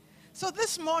So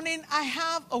this morning, I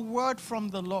have a word from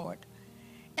the Lord,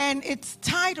 and it's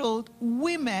titled,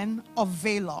 Women of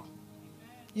Valor.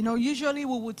 You know, usually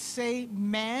we would say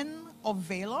men of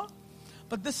valor,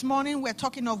 but this morning we're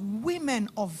talking of women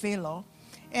of valor,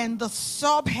 and the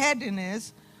subheading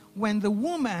is, when the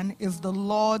woman is the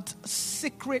Lord's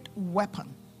secret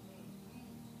weapon.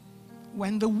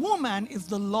 When the woman is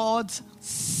the Lord's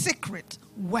secret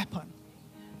weapon.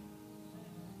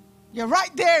 You're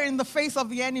right there in the face of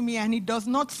the enemy, and he does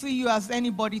not see you as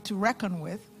anybody to reckon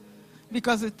with,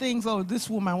 because he thinks, oh, this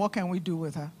woman, what can we do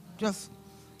with her?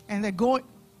 And they go,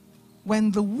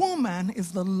 when the woman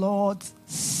is the Lord's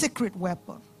secret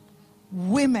weapon,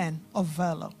 women of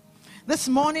valor. This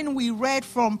morning we read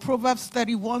from Proverbs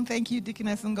 31. Thank you,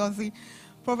 Deaconess Ngozi.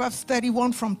 Proverbs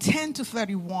 31 from 10 to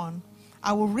 31.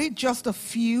 I will read just a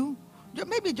few,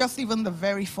 maybe just even the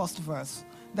very first verse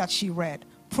that she read.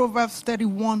 Proverbs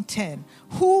 31:10.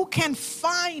 Who can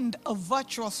find a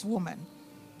virtuous woman?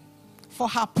 For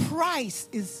her price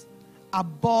is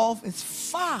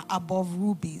far above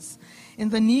rubies. In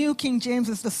the New King James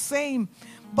it's the same.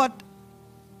 But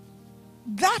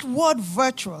that word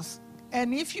virtuous,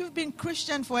 and if you've been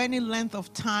Christian for any length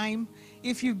of time,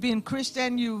 if you've been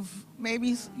Christian, you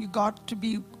got to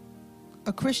be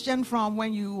a Christian from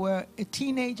when you were a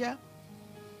teenager.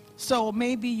 So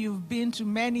maybe you've been to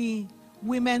many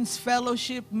women's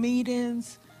fellowship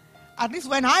meetings. At least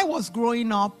when I was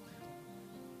growing up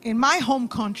in my home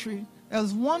country, there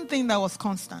was one thing that was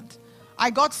constant.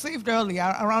 I got saved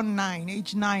earlier, around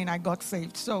age 9 I got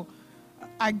saved. So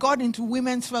I got into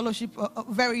women's fellowship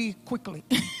very quickly.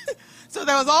 So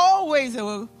there was always, it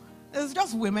was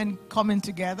just women coming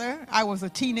together. I was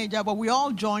a teenager, but we all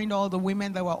joined all the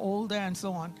women that were older and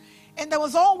so on. And there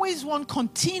was always one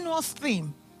continuous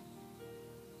theme: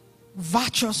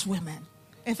 virtuous women.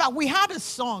 In fact, we had a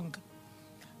song,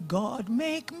 God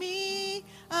make me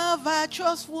a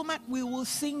virtuous woman. We will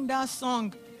sing that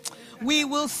song. We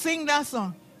will sing that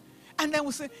song. And then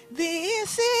we'll say,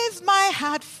 this is my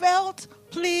heartfelt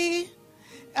plea.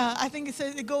 I think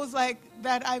it goes like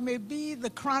that: I may be the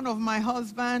crown of my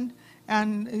husband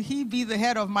and he be the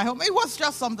head of my home. It was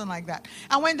just something like that.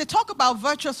 And when they talk about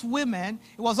virtuous women,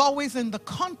 it was always in the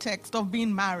context of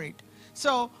being married.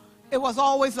 So it was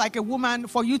always like a woman,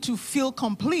 for you to feel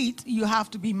complete, you have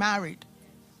to be married.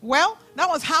 Well, that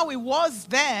was how it was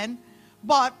then.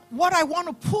 But what I want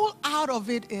to pull out of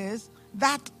it is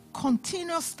that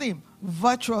continuous theme,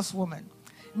 virtuous woman.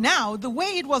 Now, the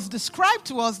way it was described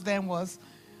to us then was,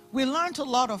 we learned a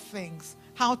lot of things.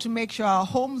 How to make sure our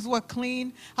homes were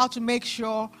clean, how to make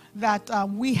sure that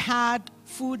we had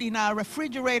food in our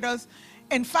refrigerators.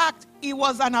 In fact, it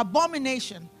was an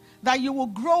abomination that you will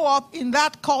grow up in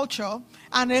that culture,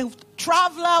 and a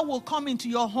traveler will come into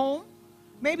your home.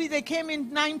 Maybe they came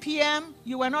in 9 p.m.,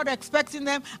 you were not expecting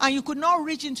them, and you could not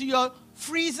reach into your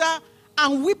freezer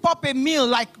and whip up a meal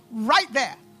like right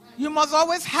there. You must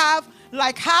always have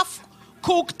like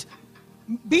half-cooked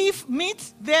beef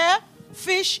meat there,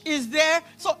 fish is there.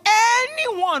 So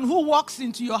anyone who walks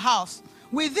into your house,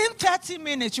 within 30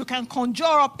 minutes, you can conjure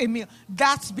up a meal.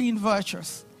 That's being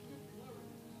virtuous.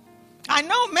 I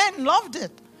know men loved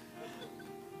it.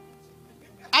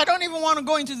 I don't even want to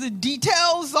go into the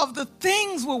details of the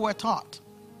things we were taught.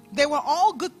 They were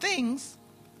all good things.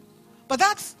 But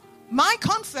that's my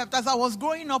concept as I was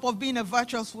growing up of being a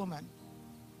virtuous woman.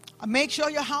 Make sure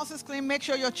your house is clean. Make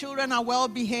sure your children are well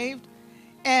behaved.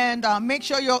 And make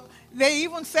sure they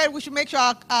even said we should make sure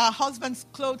our husband's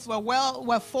clothes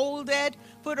were folded,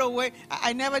 put away.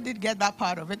 I never did get that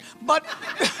part of it. But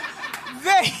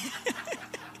they...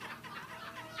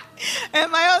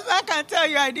 And my husband can tell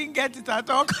you I didn't get it at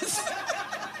all, because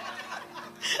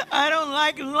I don't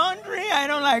like laundry, I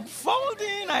don't like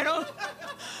folding,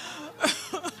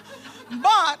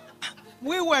 But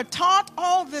we were taught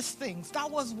all these things.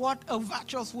 That was what a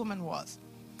virtuous woman was.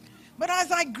 But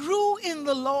as I grew in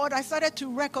the Lord, I started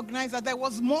to recognize that there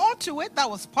was more to it. That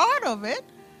was part of it.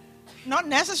 Not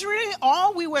necessarily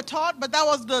all we were taught, but that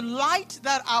was the light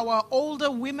that our older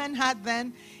women had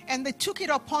then. And they took it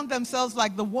upon themselves,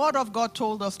 like the Word of God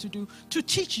told us to do, to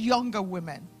teach younger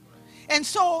women. And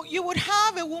so you would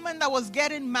have a woman that was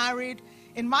getting married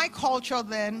in my culture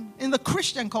then, in the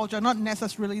Christian culture, not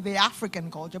necessarily the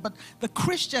African culture, but the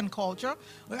Christian culture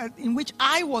in which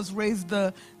I was raised,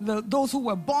 those who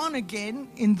were born again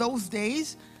in those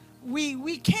days,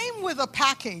 we came with a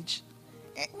package.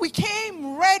 We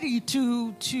came ready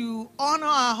to honor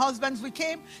our husbands.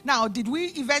 Now, did we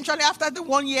eventually, after the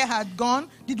 1 year had gone,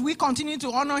 did we continue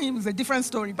to honor him? It's a different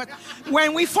story. But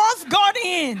when we first got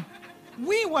in,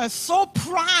 we were so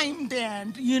primed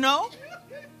and,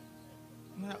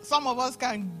 Some of us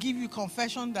can give you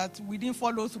confession that we didn't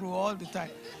follow through all the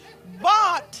time.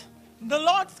 But the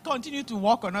Lord continued to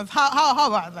work on us. How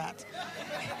about that?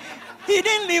 He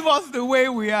didn't leave us the way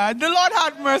we are. The Lord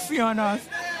had mercy on us.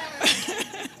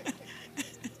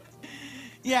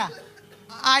 Yeah.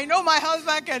 I know my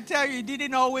husband can tell you it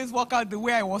didn't always work out the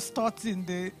way I was taught in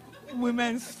the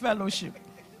women's fellowship.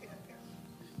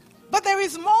 But there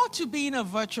is more to being a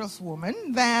virtuous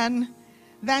woman than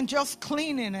just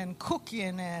cleaning and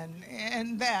cooking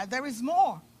and that. There is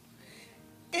more.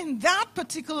 In that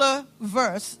particular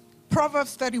verse,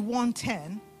 Proverbs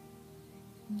 31:10,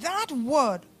 that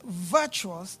word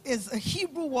virtuous is a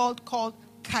Hebrew word called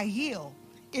kayil.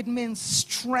 It means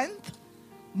strength,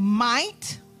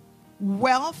 might,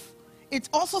 wealth. It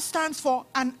also stands for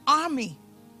an army.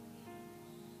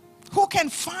 Who can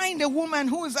find a woman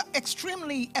who is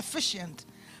extremely efficient?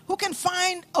 Who can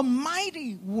find a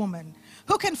mighty woman?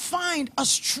 Who can find a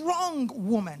strong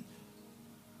woman?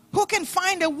 Who can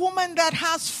find a woman that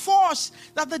has force,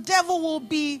 that the devil will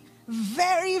be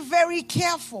very, very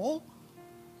careful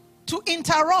to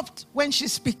interrupt when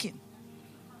she's speaking?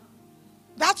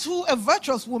 That's who a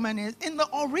virtuous woman is in the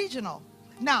original.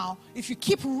 Now, if you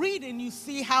keep reading, you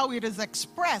see how it is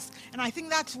expressed. And I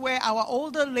think that's where our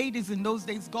older ladies in those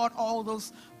days got all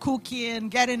those cooking,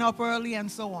 getting up early,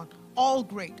 and so on. All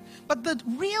great. But the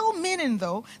real meaning,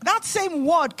 though, that same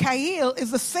word, kayil,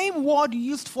 is the same word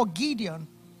used for Gideon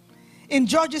in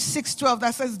Judges 6:12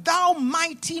 that says, "Thou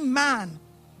mighty man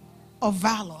of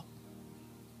valor."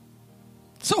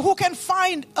 So who can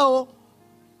find a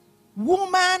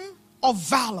woman of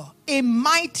valor, a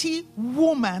mighty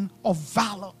woman of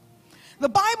valor? The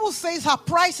Bible says her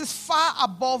price is far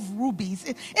above rubies.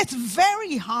 It's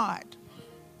very hard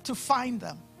to find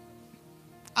them.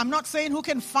 I'm not saying who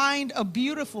can find a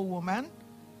beautiful woman.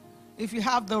 If you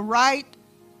have the right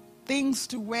things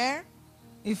to wear,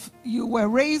 if you were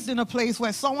raised in a place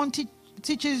where someone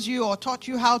teaches you or taught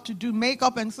you how to do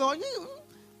makeup and so on, you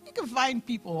can find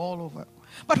people all over.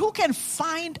 But who can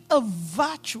find a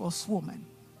virtuous woman?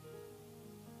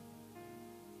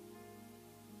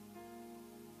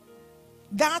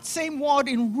 That same word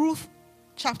in Ruth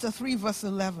chapter 3 verse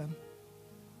 11.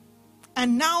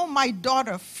 "And now, my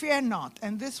daughter, fear not."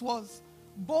 And this was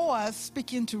Boaz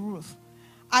speaking to Ruth.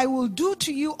 "I will do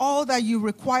to you all that you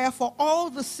require, for all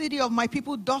the city of my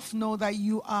people doth know that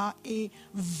you are a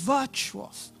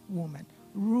virtuous woman."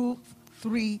 Ruth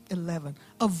 3:11.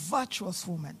 A virtuous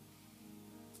woman.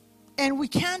 And we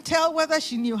can't tell whether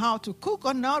she knew how to cook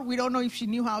or not. We don't know if she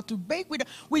knew how to bake.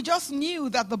 We just knew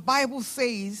that the Bible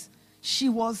says she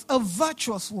was a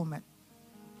virtuous woman.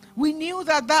 We know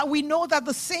that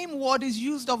the same word is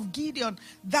used of Gideon,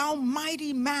 "Thou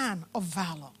mighty man of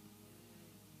valor."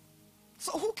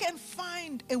 So who can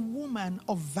find a woman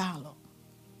of valor?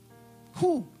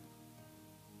 Who?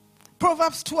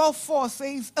 Proverbs 12:4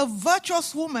 says, "A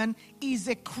virtuous woman is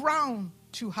a crown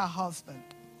to her husband."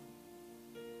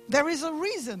 There is a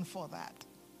reason for that.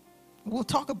 We'll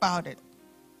talk about it.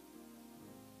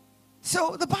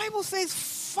 So the Bible says,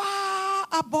 far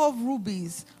above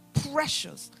rubies,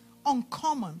 precious,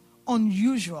 uncommon,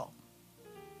 unusual.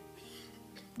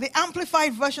 The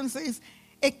Amplified Version says,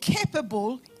 "A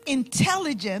capable,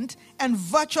 intelligent, and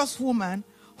virtuous woman,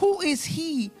 who is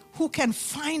he who can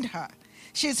find her?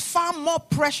 She is far more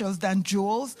precious than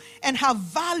jewels, and her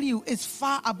value is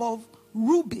far above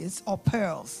rubies or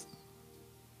pearls."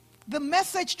 The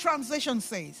Message translation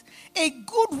says, "A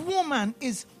good woman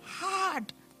is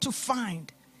hard to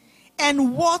find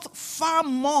and worth far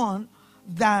more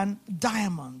than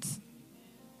diamonds."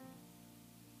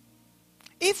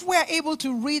 If we're able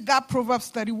to read that Proverbs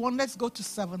 31, let's go to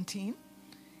 17.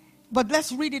 But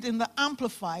let's read it in the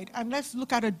Amplified and let's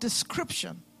look at a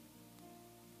description.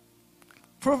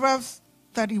 Proverbs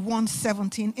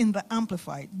 31:17 in the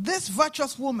Amplified. This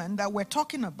virtuous woman that we're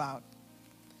talking about,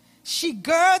 she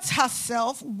girds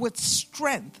herself with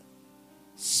strength,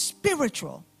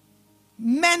 spiritual,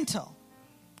 mental,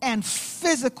 and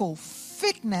physical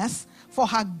fitness for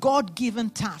her God-given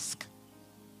task.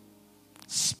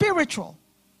 Spiritual,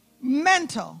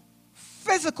 mental,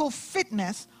 physical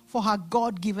fitness for her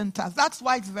God-given task. That's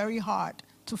why it's very hard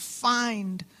to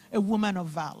find a woman of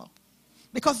valor.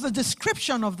 Because the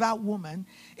description of that woman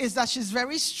is that she's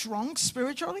very strong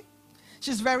spiritually,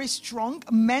 she's very strong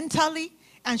mentally,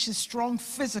 and she's strong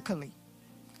physically.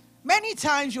 Many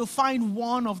times you'll find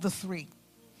one of the three.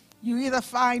 You either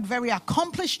find very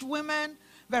accomplished women,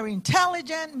 very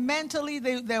intelligent, mentally,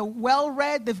 they're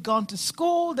well-read, they've gone to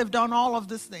school, they've done all of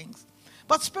these things.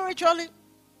 But spiritually,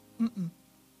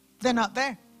 they're not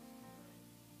there.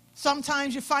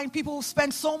 Sometimes you find people who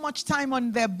spend so much time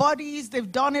on their bodies.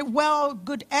 They've done it well,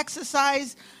 good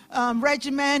exercise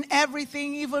regimen,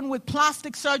 everything. Even with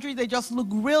plastic surgery, they just look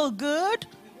real good.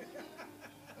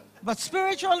 But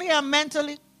spiritually and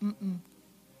mentally,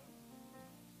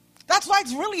 That's why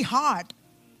it's really hard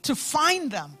to find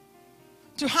them.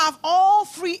 To have all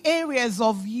three areas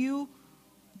of you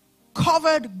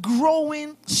covered,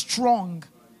 growing strong.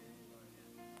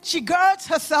 She girds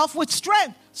herself with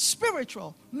strength,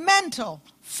 spiritual, mental,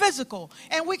 physical.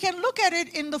 And we can look at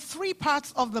it in the three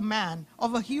parts of the man,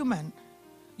 of a human.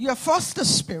 You're first a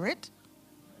spirit,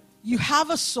 you have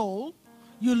a soul,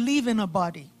 you live in a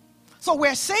body. So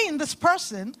we're saying this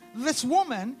person, this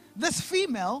woman, this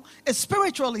female is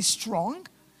spiritually strong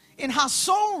in her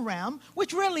soul realm,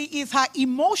 which really is her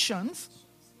emotions,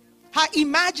 her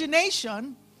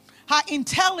imagination, her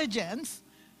intelligence.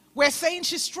 We're saying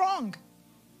she's strong.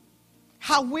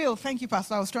 Her will, thank you,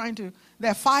 Pastor.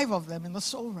 There are 5 of them in the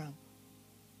soul realm.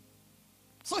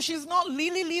 So she's not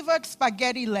lily-livered,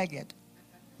 spaghetti-legged.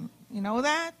 You know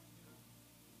that?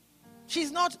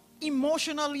 She's not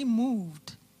emotionally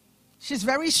moved. She's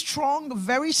very strong,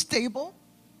 very stable.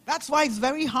 That's why it's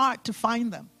very hard to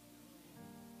find them.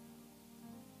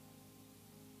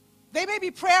 They may be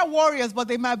prayer warriors, but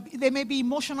they may be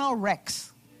emotional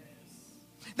wrecks.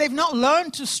 They've not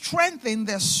learned to strengthen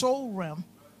their soul realm.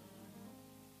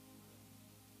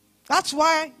 That's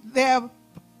why their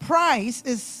price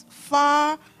is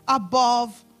far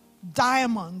above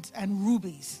diamonds and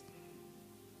rubies.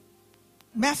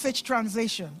 Message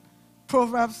translation,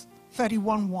 Proverbs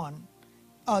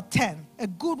 31:10. A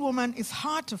good woman is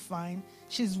hard to find.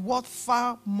 She's worth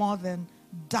far more than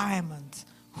diamonds.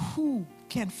 Who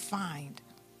can find?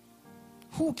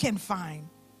 Who can find?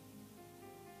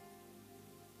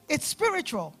 It's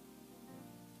spiritual.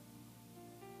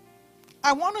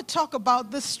 I want to talk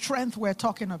about this strength we're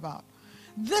talking about.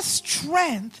 This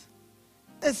strength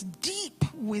is deep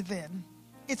within.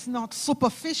 It's not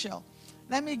superficial.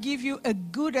 Let me give you a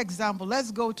good example.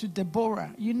 Let's go to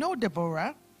Deborah. You know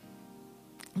Deborah.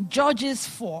 Judges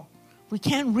 4. We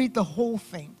can't read the whole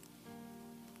thing.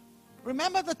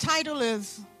 Remember the title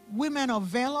is Women of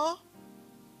Valor?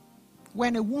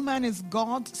 When a woman is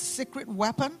God's secret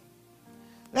weapon.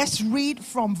 Let's read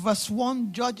from verse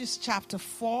 1, Judges chapter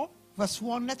 4. Verse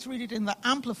 1, let's read it in the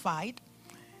Amplified.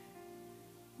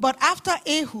 But after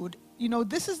Ehud,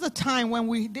 this is the time when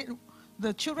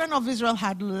the children of Israel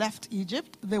had left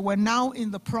Egypt. They were now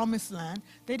in the promised land.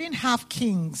 They didn't have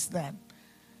kings then.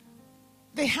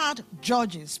 They had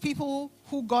judges, people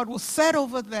who God will set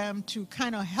over them to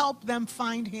kind of help them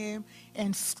find him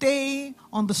and stay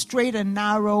on the straight and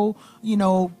narrow,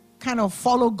 kind of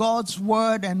follow God's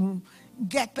word and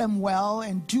get them well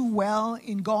and do well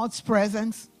in God's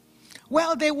presence.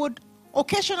 Well, they would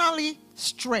occasionally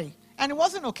stray. And it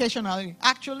wasn't occasionally.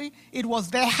 Actually, it was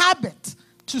their habit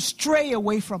to stray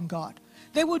away from God.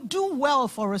 They would do well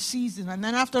for a season, and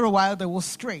then after a while, they will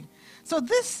stray. So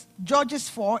this Judges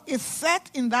 4 is set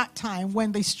in that time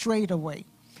when they strayed away.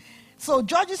 So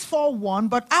Judges 4:1,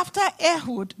 but after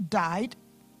Ehud died,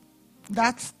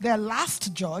 that's their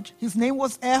last judge, his name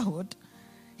was Ehud,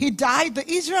 he died, the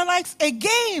Israelites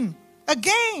again,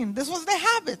 this was their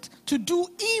habit, to do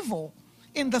evil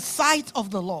in the sight of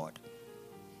the Lord.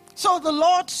 So the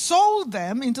Lord sold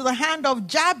them into the hand of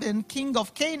Jabin, king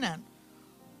of Canaan,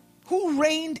 who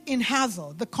reigned in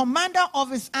Hazor. The commander of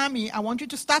his army, I want you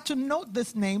to start to note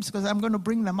these names because I'm going to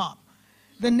bring them up.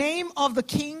 The name of the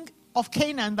king of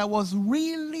Canaan that was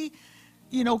really,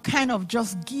 kind of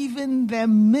just giving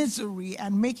them misery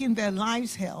and making their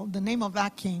lives hell, the name of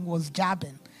that king was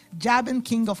Jabin. Jabin,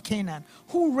 king of Canaan,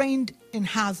 who reigned in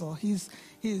Hazor. His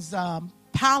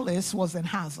palace was in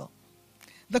Hazor.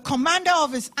 The commander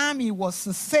of his army was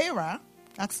Sisera.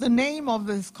 That's the name of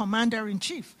his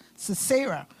commander-in-chief,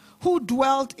 Sisera, who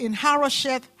dwelt in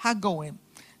Harosheth Hagoyim.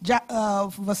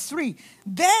 Verse 3.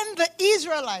 Then the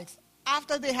Israelites,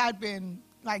 after they had been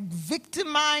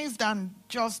victimized and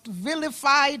just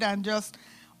vilified and just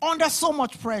under so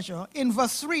much pressure, in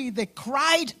verse 3, they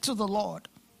cried to the Lord.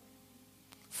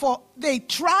 For they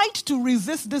tried to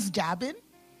resist this Jabin,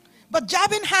 but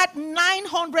Jabin had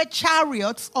 900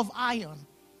 chariots of iron.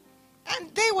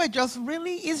 And they were just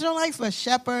really, Israelites were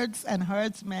shepherds and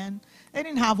herdsmen. They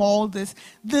didn't have all this.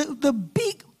 The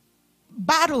big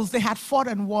battles they had fought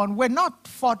and won were not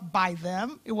fought by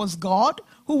them. It was God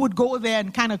who would go there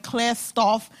and kind of clear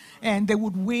stuff and they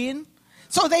would win.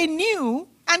 So they knew,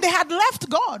 and they had left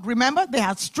God. Remember, they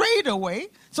had strayed away.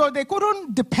 So they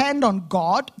couldn't depend on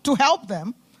God to help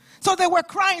them. So they were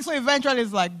crying. So eventually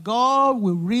it's like, God,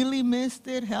 we really missed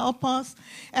it. Help us.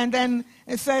 And then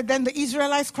it said, then the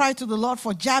Israelites cried to the Lord,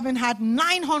 for Jabin had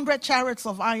 900 chariots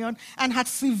of iron and had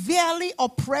severely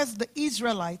oppressed the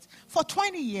Israelites for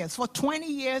 20 years. For 20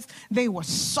 years, they were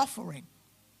suffering.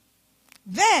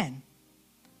 Then,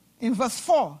 in verse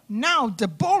 4, now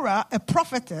Deborah, a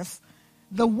prophetess,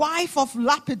 the wife of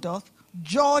Lapidoth,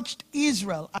 judged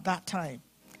Israel at that time.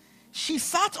 She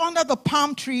sat under the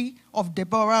palm tree of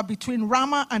Deborah between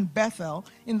Ramah and Bethel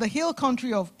in the hill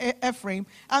country of Ephraim,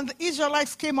 and the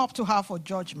Israelites came up to her for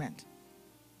judgment.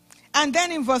 And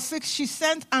then in verse 6, she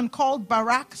sent and called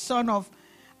Barak, son of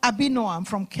Abinoam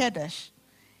from Kadesh,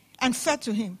 and said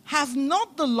to him, has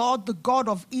not the Lord, the God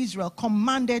of Israel,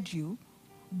 commanded you?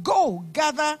 Go,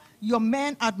 gather your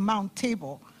men at Mount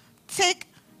Tabor. Take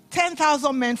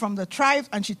 10,000 men from the tribes,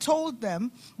 and she told him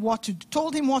what to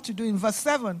do in verse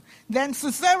 7. Then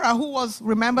Sisera, who was,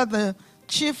 remember, the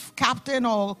chief captain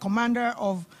or commander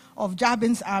of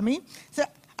Jabin's army, said,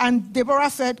 and Deborah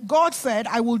said, God said,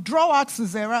 I will draw out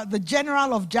Sisera, the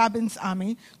general of Jabin's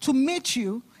army, to meet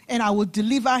you, and I will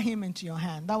deliver him into your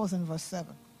hand. That was in verse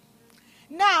 7.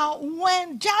 Now,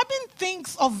 when Jabin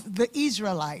thinks of the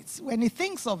Israelites, when he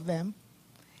thinks of them,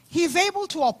 he's able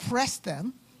to oppress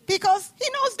them, because he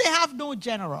knows they have no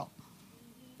general.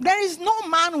 There is no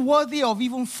man worthy of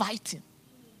even fighting.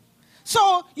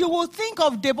 So you will think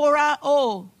of Deborah,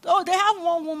 they have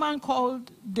one woman called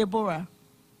Deborah.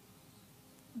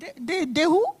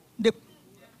 Who?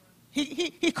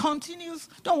 He continues,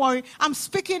 don't worry, I'm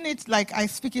speaking it like I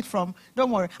speak it from,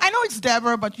 don't worry. I know it's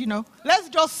Deborah, but let's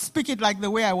just speak it like the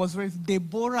way I was raised,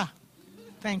 Deborah.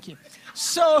 Thank you.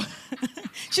 So,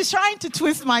 she's trying to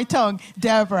twist my tongue.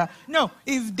 Deborah. No,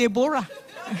 it's Deborah.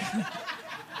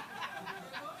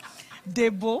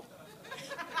 Debo.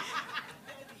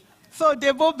 So,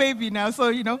 Debo baby now.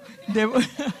 So, Debo.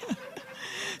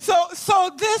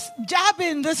 So this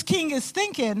Jabin, this king is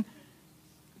thinking,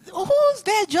 who's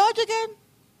their judge again?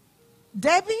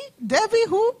 Debbie? Debbie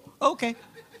who? Okay.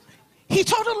 He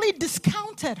totally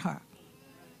discounted her.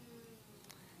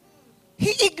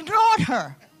 He ignored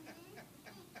her.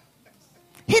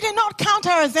 He did not count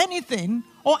her as anything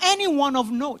or anyone of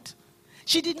note.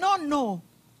 She did not know.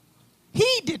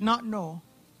 He did not know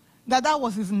that that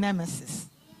was his nemesis.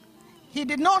 He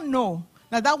did not know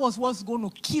that that was what's going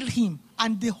to kill him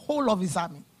and the whole of his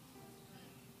army.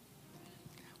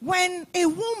 When a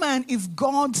woman is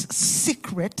God's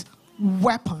secret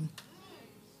weapon,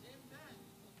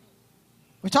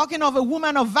 we're talking of a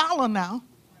woman of valor now.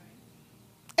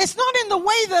 It's not in the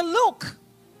way they look.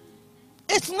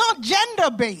 It's not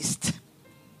gender-based.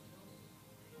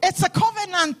 It's a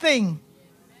covenant thing.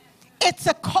 It's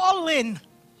a calling.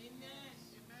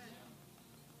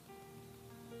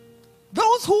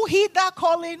 Those who heed that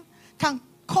calling can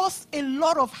cause a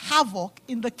lot of havoc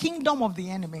in the kingdom of the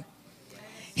enemy.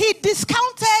 He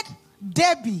discounted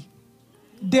Debo.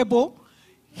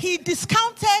 He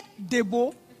discounted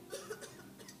Debo.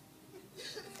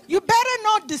 You better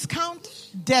not discount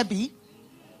Debbie,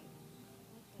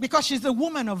 because she's a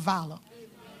woman of valor.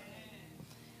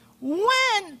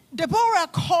 When Deborah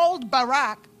called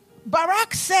Barak,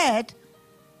 Barak said,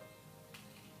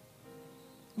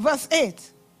 verse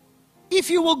 8, if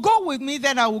you will go with me,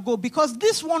 then I will go. Because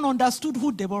this one understood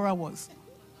who Deborah was.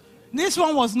 This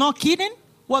one was not kidding,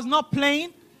 was not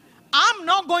playing. I'm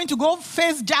not going to go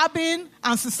face Jabin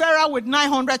and Sisera with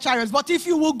 900 chariots, but if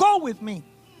you will go with me.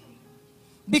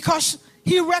 Because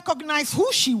he recognized who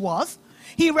she was.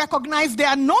 He recognized the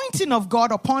anointing of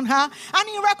God upon her. And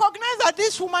he recognized that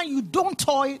this woman, you don't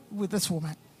toy with this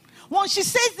woman. When she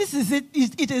says this is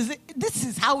this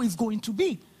is how it's going to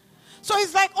be. So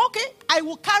it's like, okay, I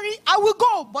will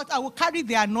go, but I will carry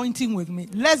the anointing with me.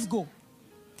 Let's go.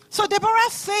 So Deborah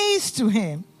says to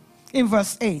him in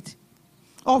verse 8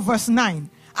 or verse 9,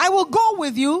 I will go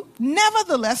with you.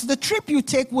 Nevertheless, the trip you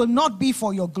take will not be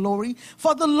for your glory,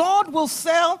 for the Lord will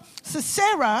sell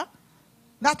Sisera,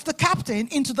 that's the captain,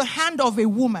 into the hand of a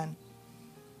woman.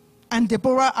 And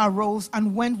Deborah arose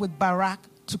and went with Barak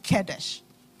to Kadesh.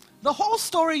 The whole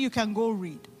story you can go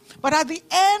read. But at the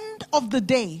end of the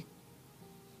day,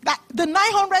 that the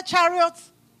 900 chariots,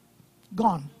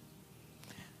 gone.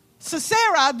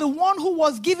 Sisera, the one who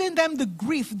was giving them the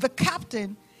grief, the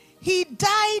captain, he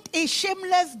died a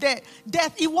shameless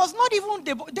death. It was not even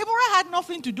Deborah. Deborah had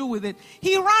nothing to do with it.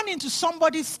 He ran into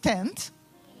somebody's tent,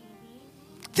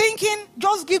 thinking,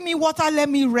 just give me water, let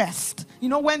me rest.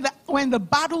 When the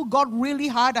battle got really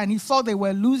hard and he saw they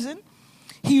were losing,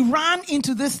 he ran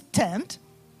into this tent.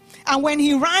 And when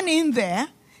he ran in there,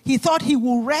 he thought he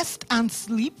would rest and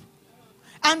sleep.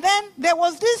 And then there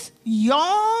was this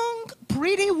young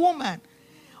pretty woman,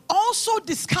 also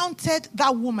discounted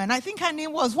that woman. I think her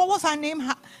name was, what was her name?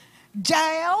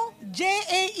 Jael,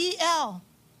 Jael.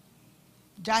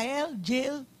 Jael,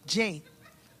 Jael, J.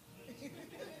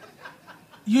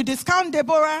 You discount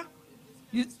Deborah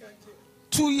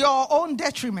to your own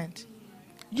detriment.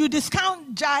 You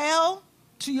discount Jael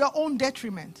to your own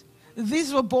detriment.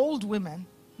 These were bold women.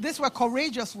 These were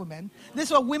courageous women.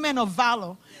 These were women of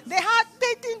valor. They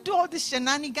didn't do all the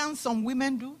shenanigans some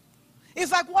women do.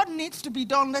 It's like, what needs to be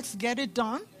done, let's get it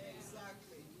done.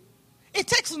 Exactly. It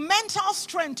takes mental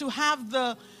strength to have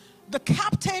the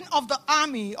captain of the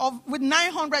army with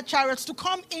 900 chariots to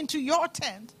come into your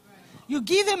tent. You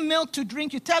give him milk to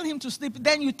drink, you tell him to sleep,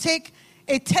 then you take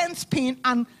a 10 pin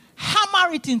and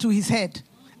hammer it into his head,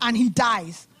 and he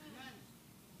dies.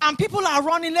 And people are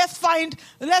running, let's find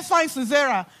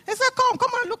Sisera. He said, come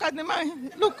on, look at the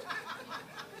man. Look.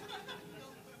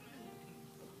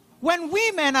 When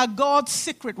women are God's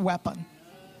secret weapon,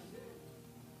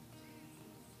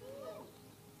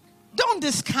 don't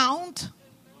discount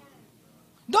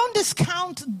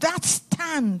that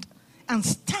stand and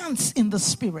stance in the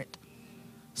spirit.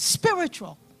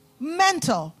 Spiritual,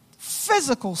 mental,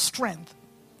 physical strength.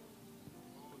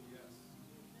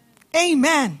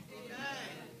 Amen.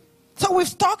 So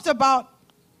we've talked about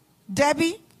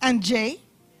Debbie and Jay.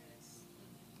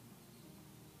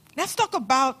 Let's talk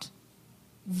about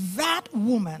that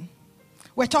woman.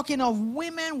 We're talking of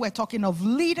women, we're talking of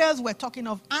leaders, we're talking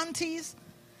of aunties.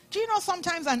 Do you know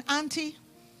sometimes an auntie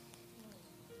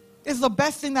is the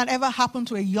best thing that ever happened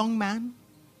to a young man?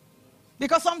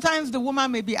 Because sometimes the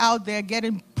woman may be out there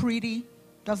getting pretty,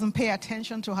 doesn't pay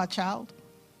attention to her child.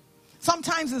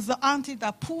 Sometimes it's the auntie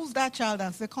that pulls that child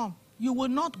and says, come, you will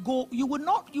not go to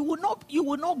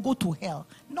hell.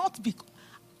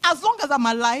 As long as I'm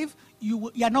alive,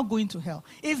 you are not going to hell.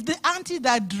 It's the auntie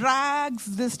that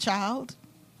drags this child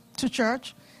to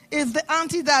church. It's the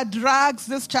auntie that drags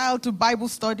this child to Bible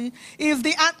study.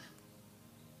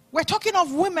 We're talking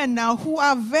of women now who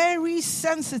are very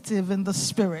sensitive in the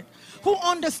spirit, who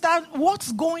understand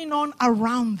what's going on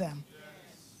around them.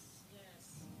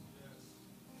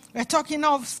 We're talking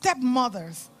of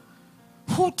stepmothers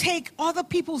who take other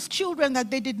people's children that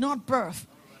they did not birth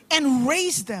and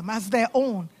raise them as their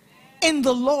own in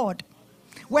the Lord.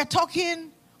 We're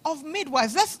talking of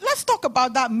midwives. Let's talk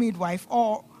about that midwife.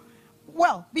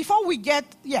 Before we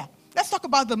let's talk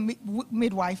about the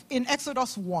midwife in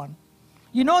Exodus 1.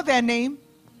 You know their name?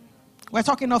 We're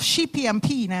talking of Shippy and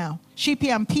P now. Shippy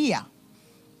and Pia.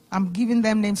 I'm giving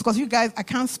them names because you guys, I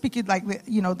can't speak it like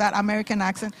that American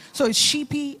accent. So it's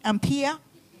Shippy and Pia.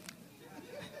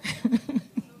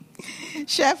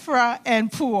 Shephra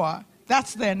and Pua.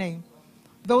 That's their name.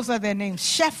 Those are their names.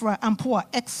 Shephra and Pua.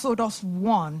 Exodus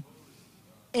 1,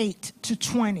 8 to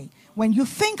 20. When you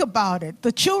think about it,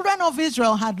 the children of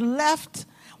Israel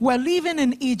were living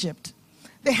in Egypt.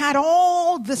 They had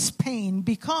all this pain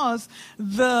because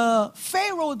the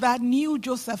Pharaoh that knew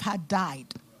Joseph had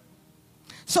died.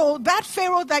 So that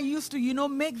Pharaoh that used to,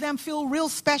 make them feel real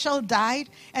special died,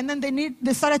 and then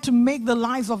they started to make the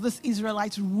lives of these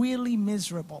Israelites really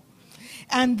miserable.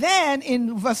 And then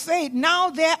in verse 8, now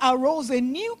there arose a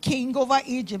new king over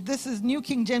Egypt. This is New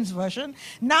King James Version.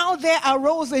 Now there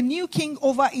arose a new king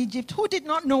over Egypt who did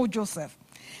not know Joseph.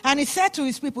 And he said to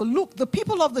his people, look, the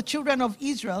people of the children of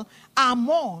Israel are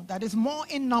more, that is more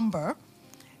in number,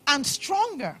 and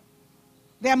stronger.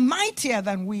 They're mightier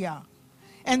than we are.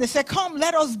 And they said, come,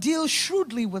 let us deal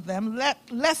shrewdly with them,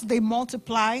 lest they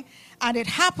multiply. And it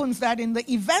happens that in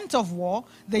the event of war,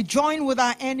 they join with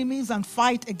our enemies and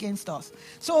fight against us.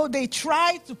 So they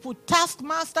try to put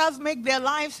taskmasters, make their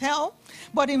lives hell.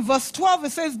 But in verse 12,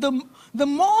 it says, the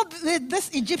more these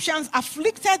Egyptians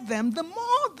afflicted them, the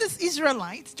more these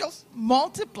Israelites just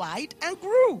multiplied and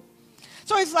grew.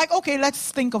 So it's like, okay,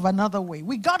 let's think of another way.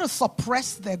 We got to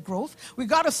suppress their growth. We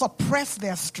got to suppress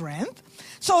their strength.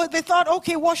 So they thought,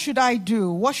 okay, what should I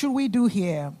do? What should we do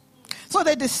here? So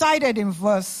they decided in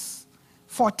verse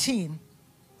 14.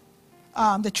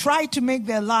 They tried to make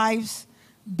their lives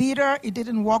bitter. It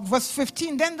didn't work. Verse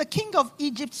 15, then the king of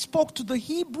Egypt spoke to the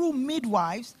Hebrew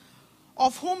midwives,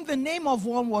 of whom the name of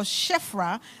one was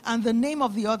Shephra and the name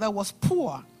of the other was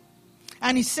Pua.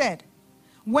 And he said,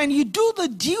 when you do the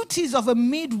duties of a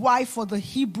midwife for the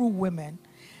Hebrew women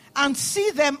and see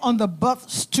them on the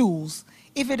birth stools,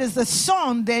 if it is a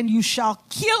son, then you shall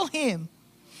kill him.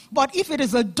 But if it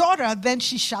is a daughter, then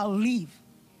she shall live.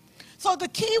 So the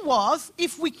key was,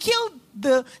 if we killed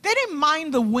they didn't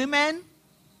mind the women,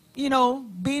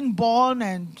 being born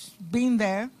and being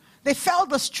there. They felt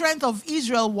the strength of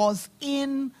Israel was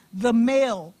in the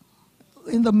male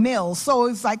in the male. So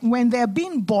it's like when they're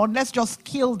being born, let's just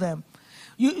kill them.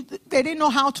 They didn't know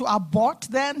how to abort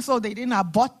then, so they didn't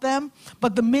abort them.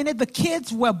 But the minute the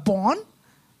kids were born,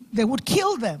 they would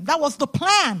kill them. That was the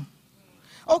plan.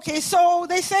 Okay, so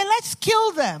they say, let's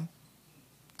kill them.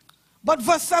 But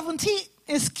verse 17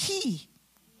 is key.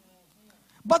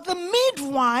 But the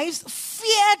midwives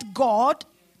feared God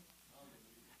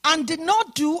and did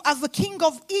not do as the king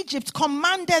of Egypt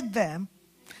commanded them,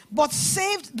 but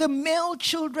saved the male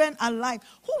children alive.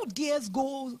 Who dares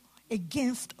go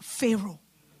against Pharaoh?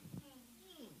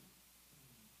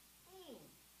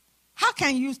 How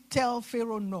can you tell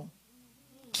Pharaoh no?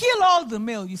 Kill all the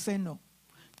male, you say no.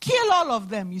 Kill all of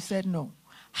them, you said no.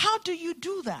 How do you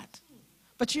do that?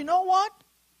 But you know what?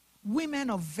 Women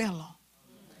of valor.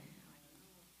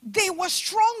 They were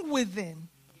strong within.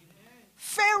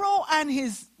 Pharaoh and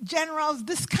his generals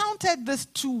discounted these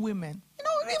two women. You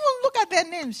know, even look at their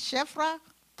names. Shephrah,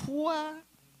 Puah.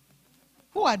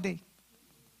 Who are they?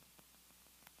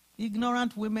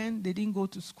 Ignorant women. They didn't go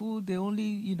to school. They only,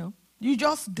 you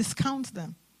just discount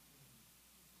them.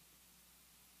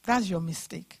 That's your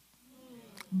mistake.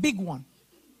 Big one.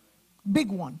 Big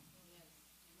one.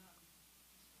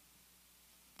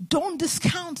 Don't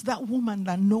discount that woman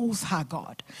that knows her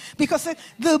God. Because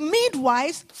the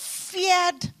midwives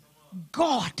feared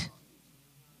God.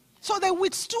 So they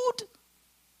withstood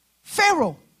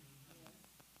Pharaoh.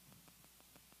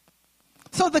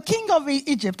 So the king of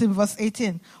Egypt in verse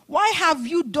 18, why have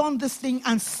you done this thing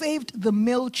and saved the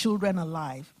male children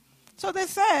alive? So they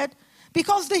said,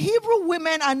 because the Hebrew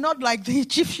women are not like the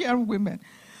Egyptian women.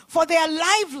 For they are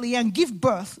lively and give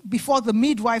birth before the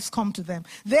midwives come to them.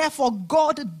 Therefore,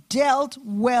 God dealt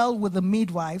well with the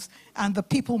midwives, and the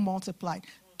people multiplied.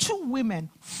 Two women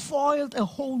foiled a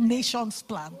whole nation's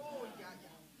plan.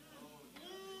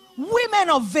 Women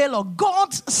of valor,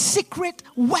 God's secret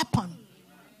weapon.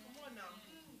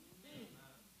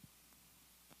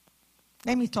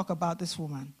 Let me talk about this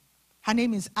woman. Her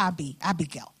name is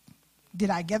Abigail. Did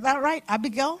I get that right?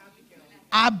 Abigail?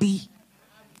 Abby.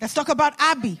 Let's talk about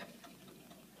Abby.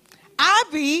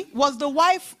 Abby was the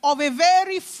wife of a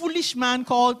very foolish man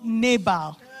called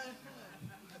Nabal.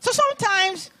 So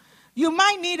sometimes you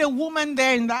might need a woman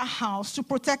there in that house to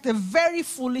protect a very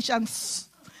foolish and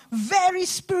very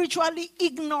spiritually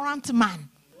ignorant man.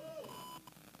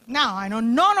 Now, I know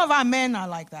none of our men are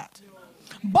like that.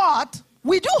 But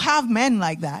we do have men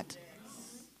like that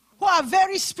who are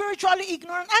very spiritually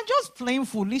ignorant and just plain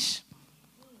foolish.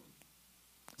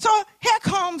 So here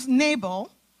comes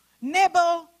Nabal.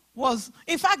 Nabal was,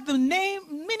 in fact, the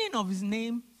meaning of his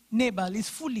name, Nabal, is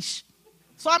foolish.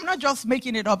 So I'm not just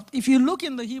making it up. If you look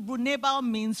in the Hebrew, Nabal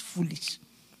means foolish.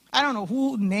 I don't know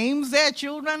who names their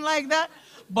children like that,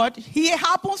 but he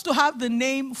happens to have the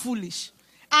name foolish.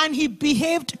 And he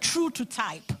behaved true to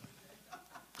type.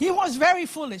 He was very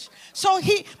foolish.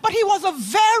 But he was a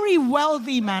very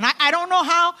wealthy man. I don't know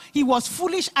how he was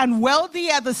foolish and wealthy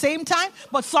at the same time,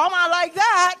 but some are like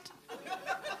that.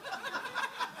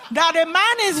 That a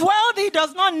man is wealthy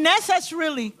does not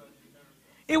necessarily.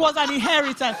 It was an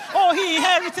inheritance. Oh, he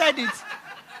inherited it.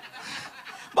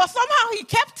 But somehow he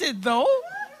kept it though.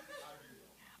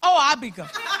 Oh, Abigail.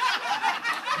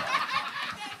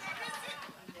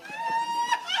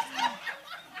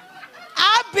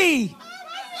 Abby.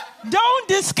 Don't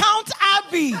discount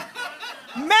Abby.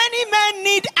 Many men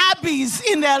need Abbies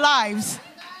in their lives.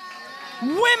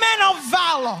 Women of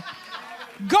valor.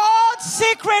 God's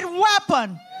secret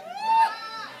weapon.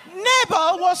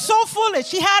 Nabal was so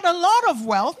foolish. He had a lot of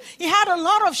wealth. He had a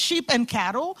lot of sheep and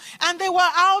cattle. And they were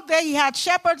out there. He had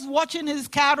shepherds watching his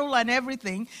cattle and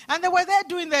everything. And they were there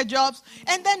doing their jobs.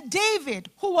 And then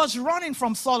David, who was running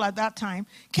from Saul at that time,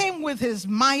 came with his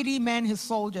mighty men, his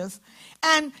soldiers.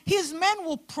 And his men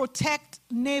will protect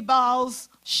Nabal's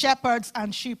shepherds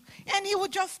and sheep. And he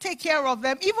would just take care of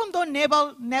them. Even though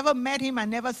Nabal never met him and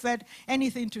never said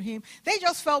anything to him, they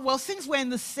just felt, well, since we're in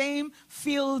the same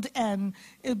field and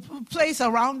place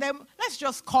around them, let's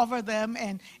just cover them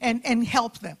and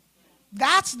help them.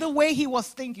 That's the way he was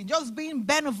thinking, just being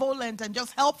benevolent and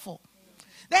just helpful.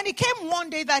 Then it came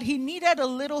one day that he needed a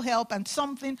little help and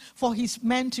something for his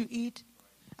men to eat.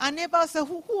 And Nabal said,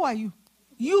 who are you?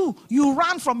 You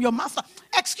ran from your master.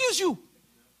 Excuse you.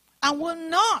 And will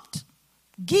not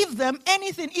give them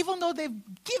anything, even though they've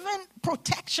given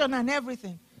protection and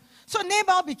everything. So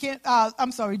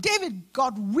David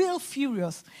got real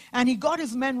furious, and he got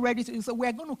his men ready to, he said,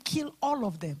 we're going to kill all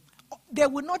of them. There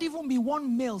will not even be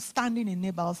one male standing in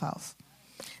Nabal's house.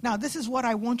 Now, this is what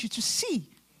I want you to see.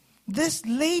 This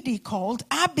lady called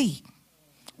Abby.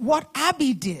 What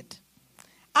Abby did.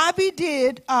 Abby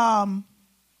did,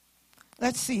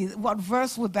 let's see, what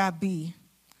verse would that be?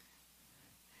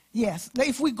 Yes,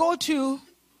 if we go to,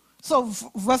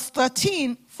 verse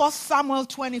 13, 1 Samuel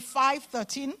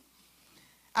 25:13.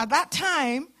 At that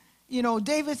time,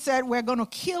 David said, we're going to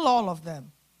kill all of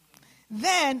them.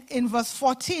 Then in verse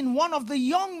 14, one of the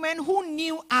young men who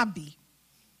knew Abi,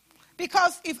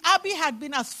 because if Abi had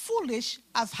been as foolish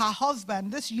as her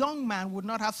husband, this young man would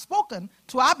not have spoken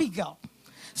to Abigail.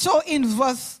 So in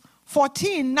verse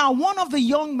 14, now one of the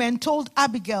young men told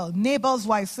Abigail, Nabal's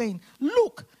wife, saying,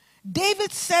 look,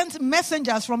 David sent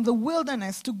messengers from the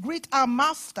wilderness to greet our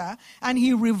master, and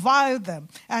he reviled them.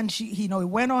 And he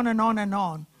went on and on and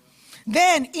on.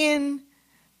 Then in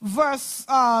verse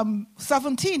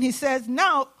 17, he says,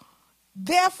 now,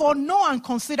 therefore, know and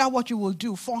consider what you will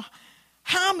do, for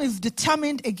harm is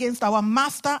determined against our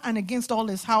master and against all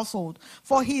his household,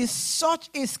 for he is such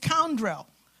a scoundrel.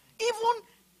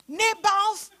 Even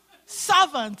Nabal's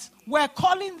servants were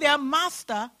calling their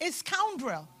master a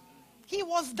scoundrel. He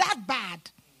was that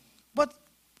bad. But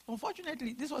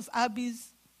unfortunately, this was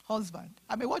Abi's husband.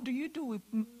 What do you do with,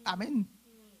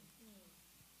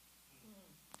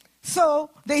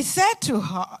 So they said to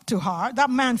her, that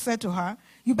man said to her,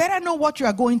 you better know what you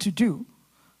are going to do.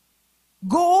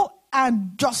 Go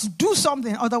and just do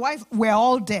something, otherwise we're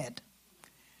all dead.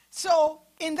 So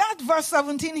in that verse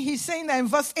 17, he's saying that in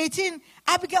verse 18,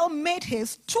 Abigail made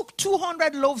haste, took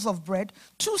 200 loaves of bread,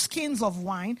 2 skins of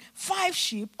wine, 5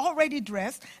 sheep already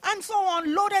dressed, and so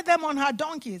on, loaded them on her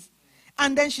donkeys.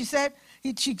 And then she said,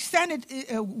 she sent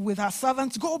it with her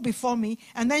servants, go before me.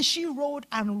 And then she rode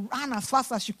and ran as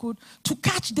fast as she could to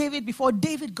catch David before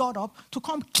David got up to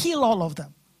come kill all of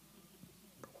them.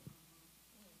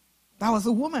 That was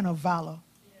a woman of valor.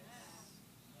 Yes.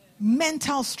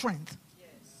 Mental strength. Yes.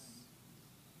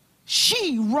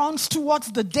 She runs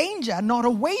towards the danger, not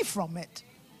away from it.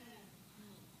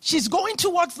 She's going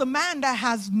towards the man that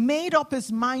has made up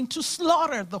his mind to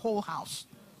slaughter the whole house.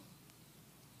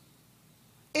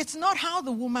 It's not how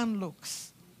the woman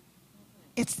looks.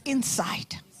 It's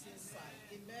inside.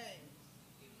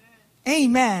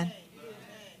 Amen.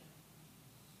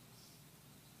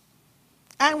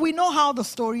 And we know how the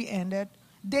story ended.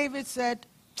 David said,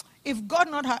 if God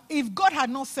had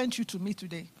not sent you to me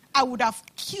today, I would have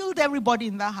killed everybody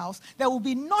in that house. There would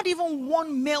be not even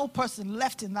one male person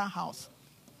left in that house.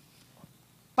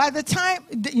 By the time,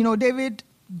 David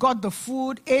got the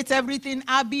food, ate everything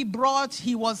Abi brought,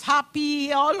 he was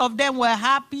happy, all of them were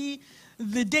happy,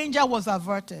 the danger was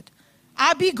averted.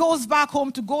 Abi goes back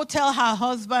home to go tell her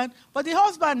husband, but the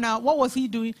husband now, what was he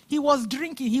doing? He was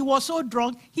drinking, he was so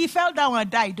drunk, he fell down and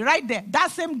died right there,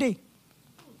 that same day.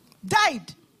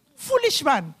 Died. Foolish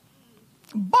man.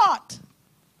 But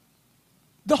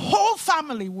the whole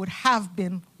family would have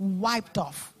been wiped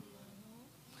off.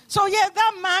 So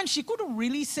that man, she couldn't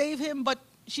really save him, but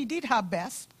she did her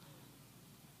best.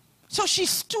 So she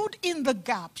stood in the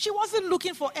gap. She wasn't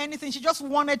looking for anything. She just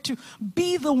wanted to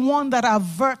be the one that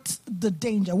averts the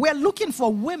danger. We're looking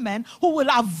for women who will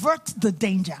avert the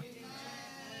danger.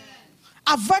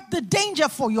 Avert the danger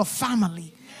for your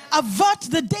family. Avert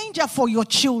the danger for your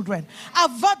children.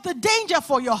 Avert the danger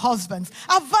for your husbands.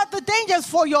 Avert the dangers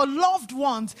for your loved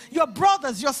ones, your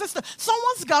brothers, your sisters.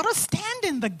 Someone's got to stand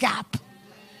in the gap.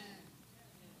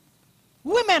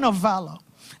 Women of valor.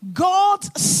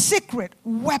 God's secret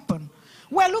weapon.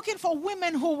 We're looking for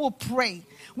women who will pray.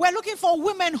 We're looking for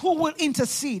women who will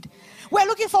intercede. We're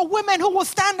looking for women who will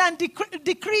stand and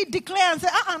declare and say,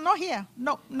 not here.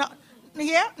 No, not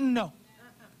here. No.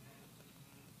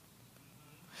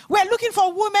 We're looking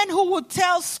for women who will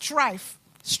tell strife.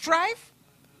 Strife?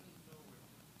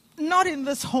 Not in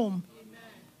this home.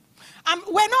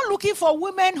 We're not looking for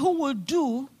women who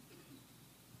will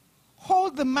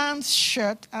hold the man's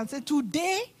shirt and say,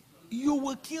 today you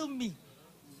will kill me.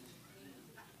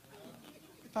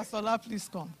 Pastor La, please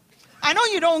come. I know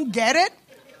you don't get it,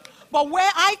 but where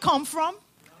I come from,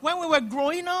 when we were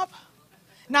growing up,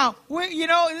 now,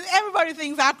 everybody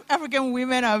thinks African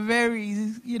women are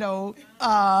very,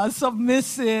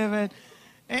 submissive. And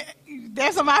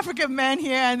there's some African men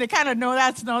here, and they kind of know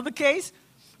that's not the case.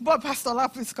 But Pastor La,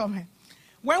 please come here.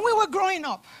 When we were growing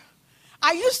up,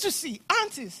 I used to see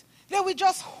aunties. They would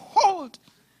just hold,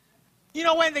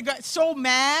 when they got so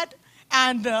mad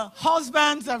and the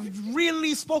husbands have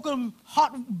really spoken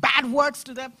bad words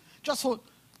to them, just hold.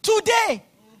 Today,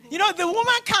 the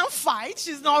woman can't fight.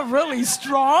 She's not really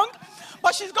strong,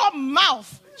 but she's got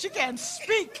mouth. She can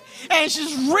speak, and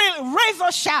she's really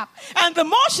razor sharp. And the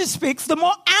more she speaks, the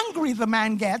more angry the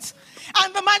man gets.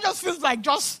 And the man just feels like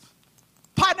just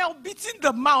panel beating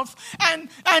the mouth. And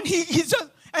he's just,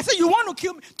 I said, you want to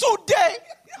kill me? Today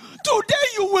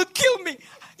you will kill me.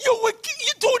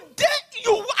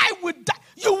 I would die.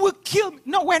 You will kill me.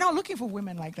 No, we're not looking for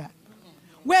women like that.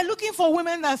 We're looking for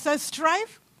women that says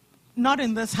strife, not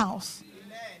in this house.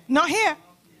 Not here.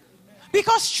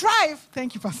 Because strife,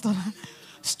 thank you, Pastor.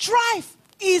 Strife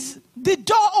is the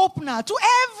door opener to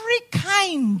every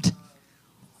kind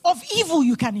of evil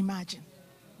you can imagine.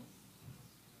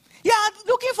 You are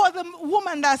looking for the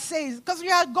woman that says, because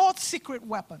you are God's secret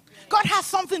weapon. God has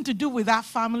something to do with that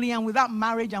family and with that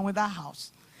marriage and with that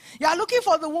house. You are looking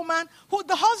for the woman who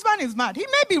the husband is mad. He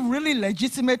may be really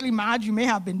legitimately mad. You may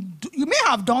have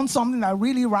done something that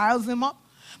really riles him up.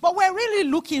 But we're really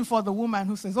looking for the woman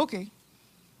who says, okay,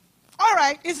 all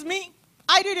right, it's me.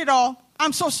 I did it all.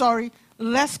 I'm so sorry.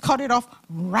 Let's cut it off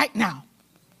right now.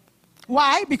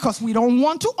 Why? Because we don't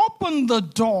want to open the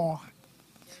door.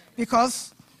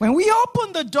 Because when we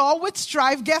open the door with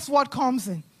strife, guess what comes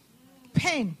in?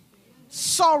 Pain,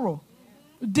 sorrow,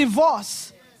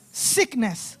 divorce,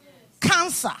 sickness,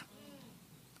 cancer.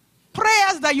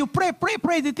 Prayers that you pray,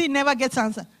 the thing never gets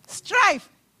answered. Strife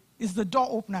is the door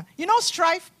opener. You know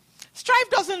strife? Strife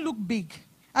doesn't look big.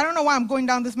 I don't know why I'm going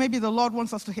down this. Maybe the Lord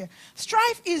wants us to hear.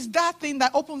 Strife is that thing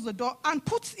that opens the door and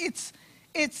puts its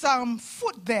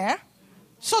foot there.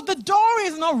 So the door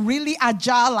is not really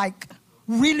ajar, like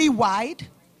really wide,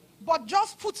 but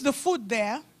just puts the foot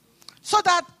there so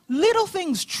that little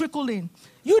things trickle in.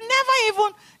 You never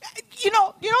even, you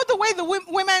know the way the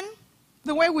women,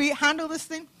 the way we handle this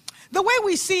thing? The way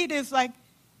we see it is like,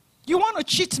 you want to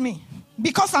cheat me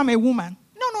because I'm a woman.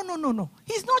 No.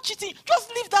 He's not cheating.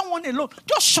 Just leave that one alone.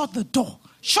 Just shut the door.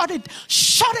 Shut it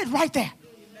right there.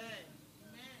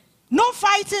 No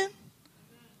fighting.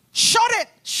 Shut it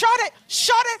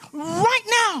right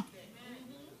now.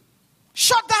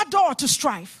 Shut that door to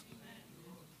strife.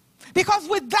 Because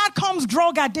with that comes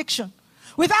drug addiction.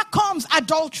 With that comes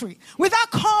adultery. With that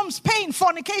comes pain,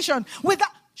 fornication. With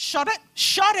that, shut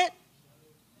it.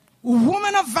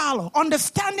 Woman of valor,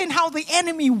 understanding how the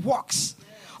enemy works.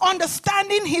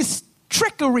 Understanding his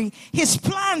trickery, his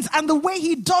plans, and the way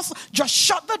he does, just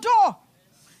shut the door.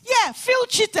 Yeah, feel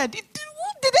cheated. Did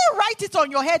they write it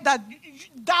on your head that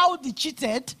thou the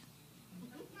cheated?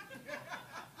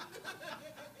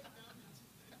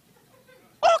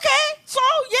 Okay, so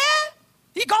yeah,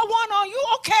 he got one on you.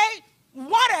 Okay,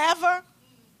 whatever.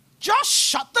 Just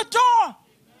shut the door.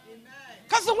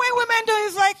 Because the way women do it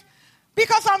is like,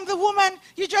 because I'm the woman,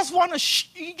 you just want to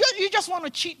you just want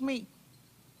to cheat me.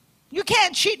 You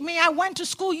can't cheat me. I went to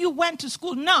school. You went to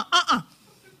school. No,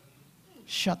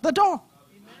 Shut the door.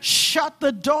 Shut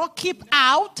the door. Keep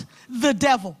out the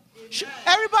devil.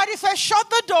 Everybody say, shut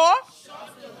the door.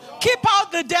 Keep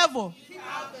out the devil.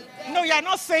 No, you're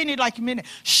not saying it like you mean it.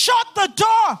 Shut the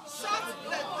door.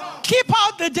 Keep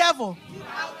out the devil.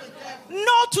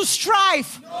 No to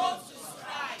strife.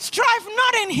 Strife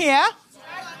not in here.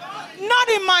 Not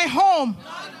in my home.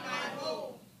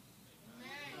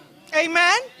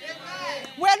 Amen?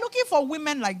 We're looking for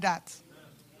women like that.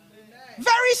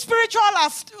 Very spiritually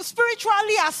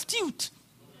astute.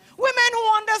 Women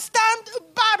who understand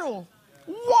battle,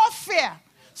 warfare,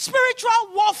 spiritual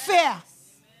warfare.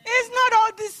 It's not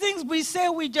all these things we say,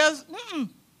 we just... The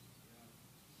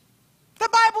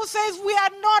Bible says we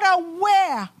are not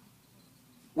aware.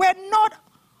 We're not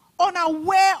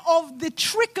unaware of the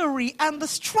trickery and the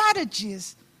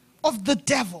strategies of the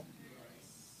devil.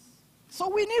 So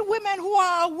we need women who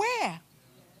are aware.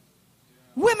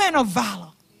 Women of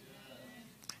valor.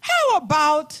 How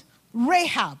about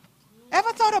Rahab?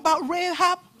 Ever thought about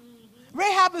Rahab?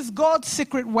 Rahab is God's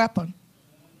secret weapon.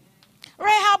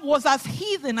 Rahab was as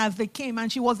heathen as they came,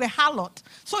 and she was a harlot.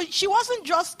 So she wasn't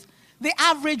just the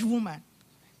average woman.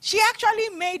 She actually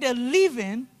made a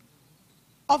living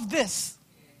of this.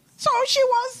 So she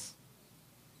was.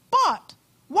 But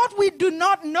what we do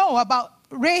not know about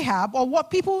Rahab, or what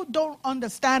people don't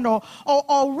understand or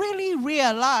really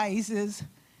realize, is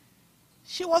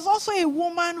she was also a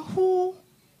woman who,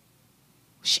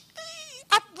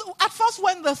 at first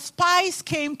when the spies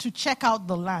came to check out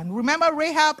the land, remember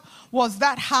Rahab was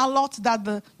that harlot that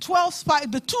the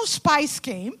 2 spies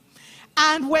came,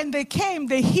 and when they came,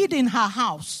 they hid in her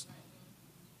house.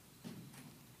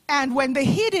 And when they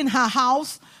hid in her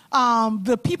house,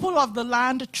 the people of the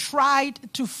land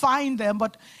tried to find them,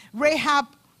 but Rahab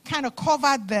kind of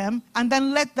covered them and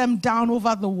then let them down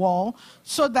over the wall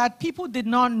so that people did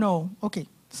not know. Okay,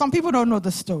 some people don't know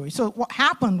the story. So what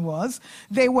happened was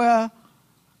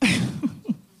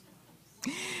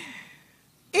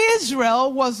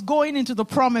Israel was going into the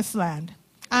promised land,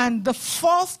 and the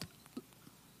first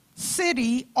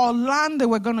city or land they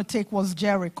were going to take was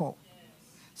Jericho.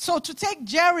 So to take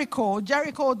Jericho,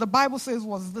 the Bible says,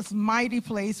 was this mighty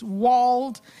place,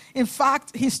 walled. In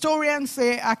fact, historians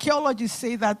say, archaeologists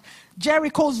say that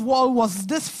Jericho's wall was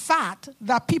this fat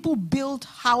that people built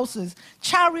houses.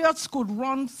 Chariots could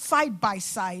run side by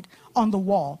side on the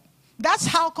wall. That's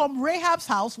how come Rahab's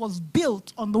house was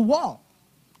built on the wall.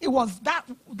 It was the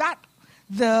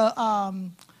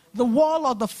wall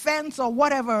or the fence or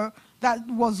whatever that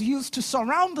was used to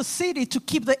surround the city to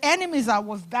keep the enemies out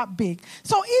was that big.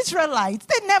 So Israelites,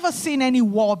 they'd never seen any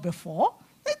war before.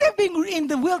 They've been in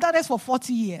the wilderness for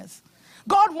 40 years.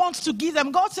 God wants to give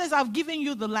them. God says, I've given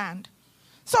you the land.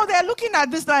 So they're looking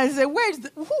at this land and say,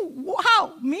 who?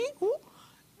 How? Me? Who?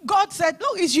 God said,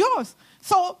 look, it's yours.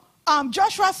 So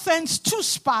Joshua sends 2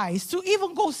 spies to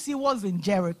even go see what's in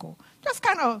Jericho. Just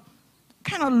kind of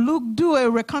look, do a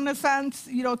reconnaissance,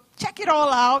 check it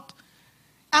all out.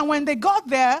 And when they got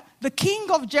there, the king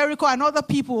of Jericho and other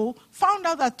people found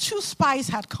out that 2 spies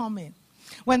had come in.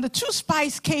 When the 2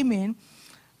 spies came in,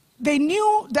 they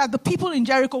knew that the people in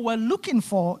Jericho were looking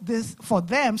for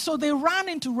them, so they ran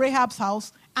into Rahab's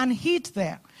house and hid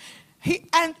there.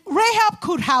 And Rahab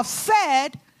could have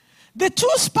said, the 2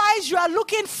 spies you are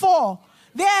looking for,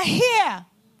 they are here.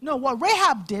 No, what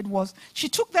Rahab did was she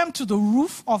took them to the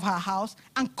roof of her house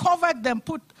and covered them,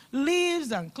 put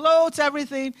leaves and clothes,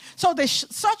 everything. So they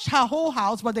searched her whole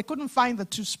house, but they couldn't find the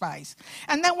 2 spies.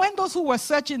 And then when those who were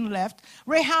searching left,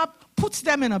 Rahab puts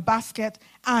them in a basket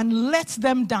and lets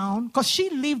them down, because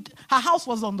her house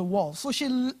was on the wall. So she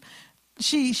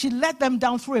let them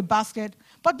down through a basket.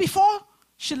 But before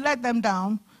she let them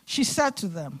down, she said to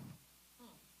them,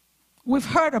 we've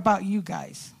heard about you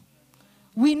guys.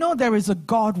 We know there is a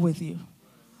God with you.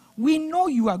 We know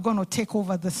you are going to take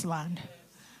over this land.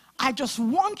 I just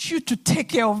want you to take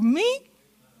care of me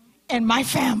and my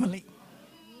family.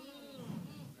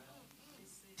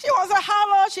 She was a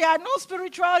harlot. She had no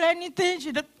spiritual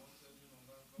anything.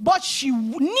 But she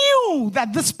knew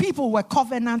that these people were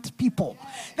covenant people.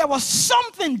 There was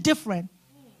something different.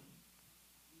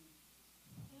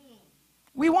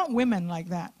 We want women like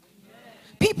that.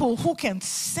 People who can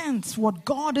sense what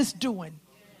God is doing.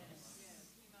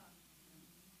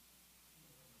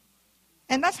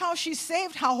 And that's how she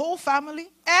saved her whole family.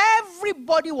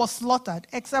 Everybody was slaughtered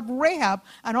except Rahab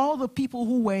and all the people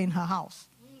who were in her house.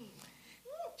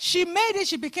 She made it.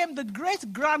 She became the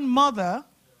great-grandmother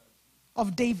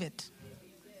of David.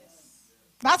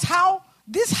 That's how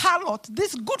this harlot,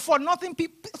 this good-for-nothing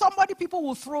somebody people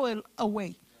will throw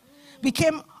away,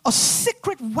 became a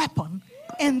secret weapon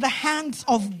in the hands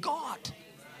of God.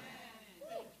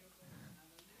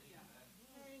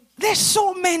 There's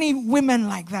so many women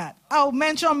like that. I'll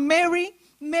mention Mary,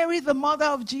 the mother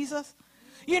of Jesus.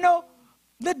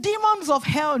 The demons of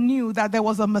hell knew that there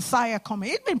was a Messiah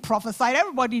coming. It'd been prophesied.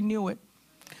 Everybody knew it.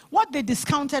 What they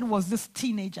discounted was this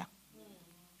teenager.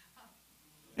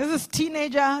 This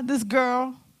teenager, this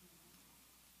girl.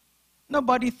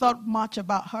 Nobody thought much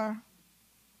about her.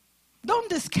 Don't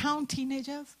discount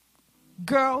teenagers,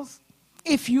 girls.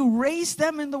 If you raise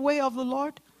them in the way of the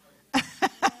Lord,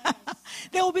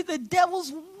 they will be the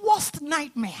devil's worst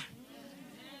nightmare.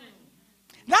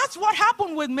 That's what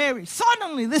happened with Mary.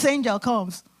 Suddenly, this angel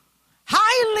comes.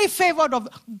 Highly favored of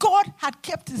God had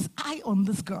kept his eye on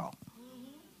this girl.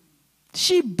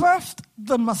 She birthed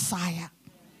the Messiah.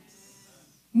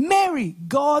 Mary,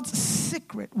 God's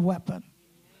secret weapon.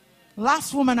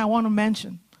 Last woman I want to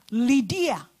mention,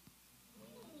 Lydia.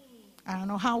 I don't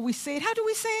know how we say it. How do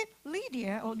we say it?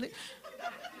 Lydia or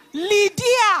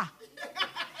Lydia.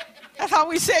 That's how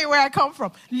we say it where I come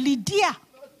from. Lydia.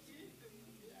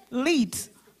 Leads.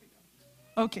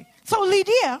 Okay. So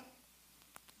Lydia,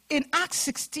 in Acts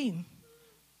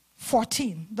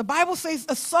 16:14, the Bible says,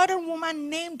 a certain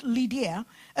woman named Lydia,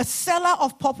 a seller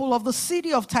of purple of the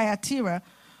city of Thyatira,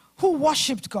 who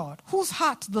worshipped God, whose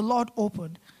heart the Lord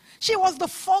opened. She was the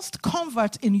first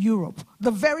convert in Europe,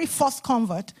 the very first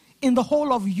convert in the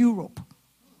whole of Europe.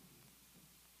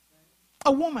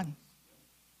 A woman.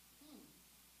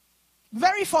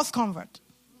 Very first convert.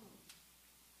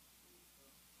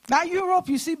 That Europe,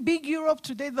 you see, big Europe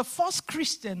today, the first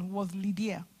Christian was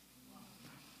Lydia.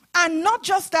 And not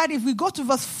just that, if we go to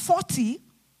verse 40,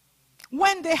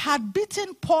 when they had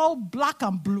beaten Paul black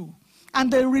and blue,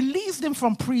 and they released him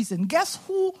from prison, guess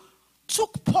who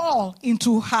took Paul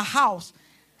into her house?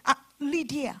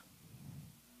 Lydia.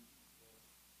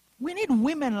 We need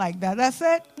women like that. I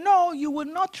said, no, you will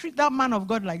not treat that man of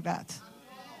God like that.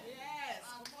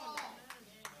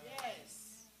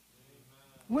 Yes.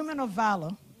 Women of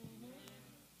valor.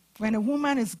 When a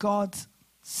woman is God's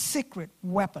secret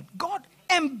weapon. God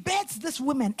embeds these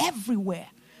women everywhere.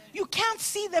 You can't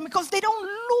see them because they don't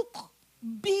look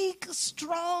big,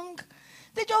 strong.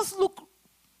 They just look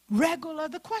regular.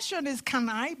 The question is, can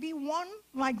I be one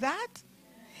like that?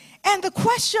 And the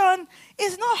question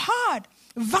is not hard.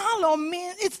 Valor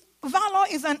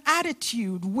is an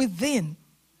attitude within.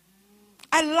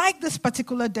 I like this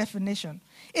particular definition.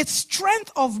 It's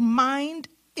strength of mind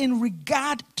in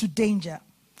regard to danger.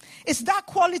 It's that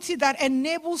quality that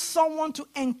enables someone to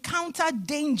encounter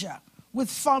danger with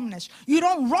firmness. You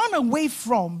don't run away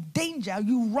from danger,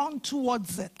 you run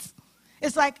towards it.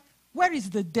 It's like, where is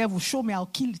the devil? Show me, I'll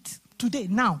kill it. Today,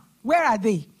 now. Where are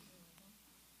they?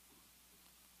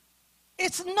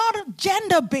 It's not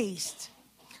gender-based.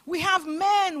 We have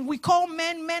men, we call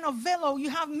men of valor.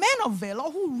 You have men of valor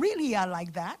who really are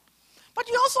like that. But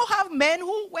you also have men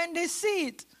who, when they see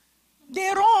it,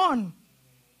 they run.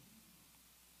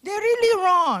 They really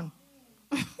run.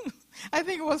 I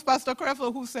think it was Pastor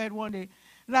Creflo who said one day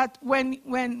that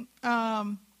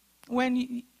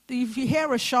if you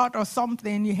hear a shot or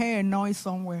something, you hear a noise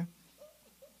somewhere.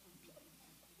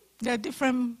 There are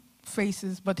different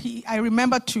faces, but I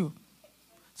remember two.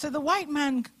 So the white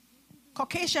man,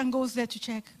 Caucasian, goes there to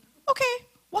check. Okay,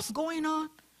 what's going on?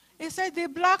 He said, the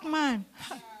black man.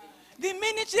 The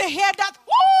minute they hear that,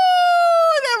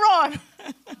 woo, they run.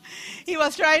 He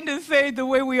was trying to say the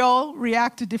way we all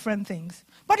react to different things.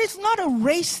 But it's not a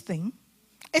race thing.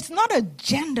 It's not a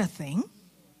gender thing.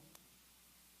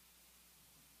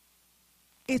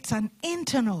 It's an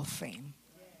internal thing.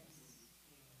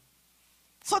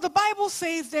 So the Bible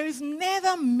says there is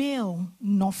neither male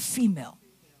nor female.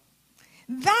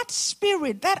 That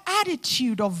spirit, that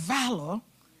attitude of valor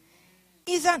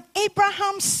is an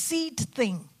Abraham seed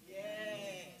thing.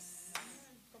 Yes.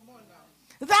 Come on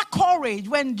now. That courage,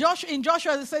 when in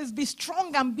Joshua it says, be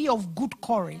strong and be of good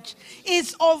courage,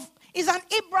 is an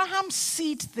Abraham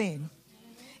seed thing.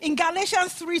 In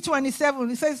Galatians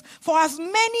 3:27, it says, for as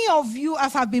many of you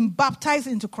as have been baptized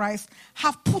into Christ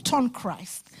have put on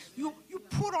Christ. You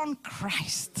put on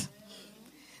Christ.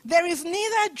 There is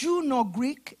neither Jew nor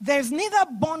Greek. There is neither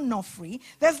bond nor free.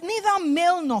 There's neither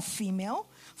male nor female.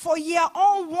 For ye are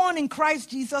all one in Christ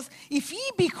Jesus. If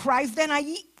ye be Christ, then are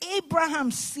ye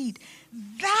Abraham's seed.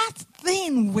 That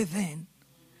thing within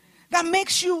that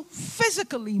makes you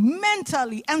physically,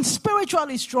 mentally, and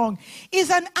spiritually strong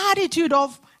is an attitude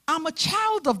of, I'm a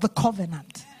child of the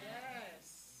covenant.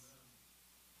 Yes.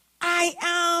 I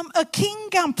am a king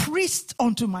and priest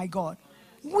unto my God.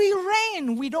 We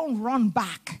reign, we don't run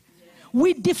back.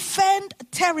 We defend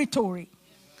territory.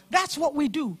 That's what we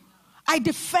do. I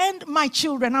defend my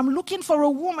children. I'm looking for a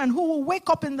woman who will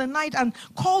wake up in the night and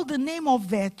call the name of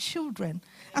their children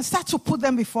and start to put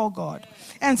them before God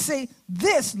and say,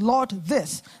 this, Lord,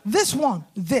 this one,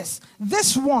 this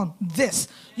one, this.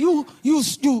 You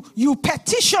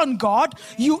petition God,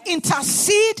 you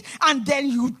intercede, and then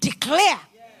you declare.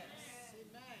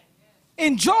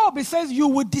 In Job, it says you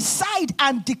will decide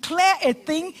and declare a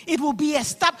thing, it will be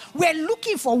established. We're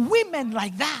looking for women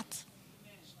like that.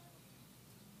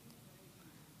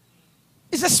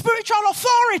 It's a spiritual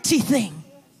authority thing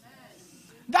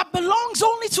that belongs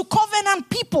only to covenant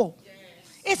people.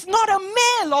 It's not a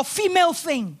male or female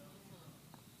thing.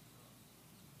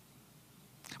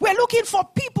 We're looking for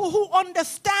people who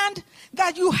understand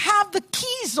that you have the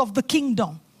keys of the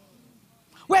kingdom.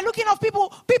 We're looking for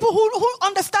people who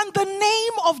understand the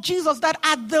name of Jesus, that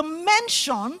at the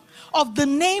mention of the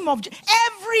name of Jesus,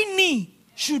 every knee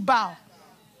should bow.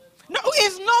 No,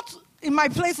 it's not in my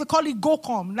place they call it go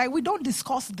come. Like, we don't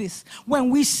discuss this. When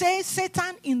we say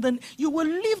Satan you will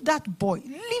leave that boy.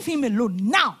 Leave him alone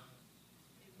now.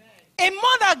 Amen. A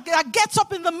mother that gets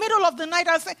up in the middle of the night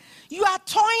and says, you are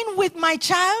toying with my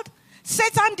child?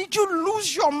 Satan, did you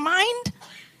lose your mind?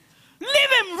 Leave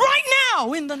him right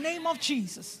now in the name of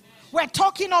Jesus. We're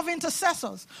talking of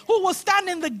intercessors who will stand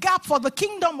in the gap for the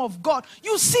kingdom of God.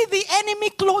 You see the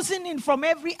enemy closing in from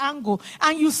every angle,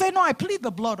 and you say, no, I plead the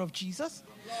blood of Jesus.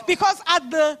 Because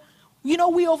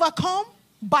we overcome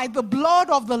by the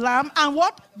blood of the Lamb and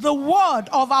what? The word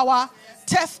of our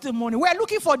testimony. We're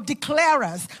looking for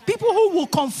declarers, people who will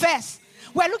confess.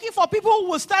 We're looking for people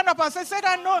who will stand up and say,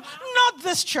 Satan, no, not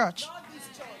this church.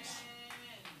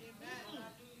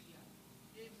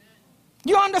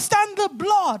 You understand the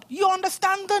blood. You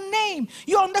understand the name.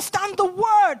 You understand the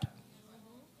word.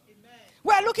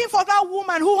 We're looking for that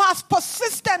woman who has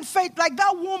persistent faith, like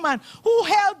that woman who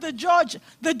held the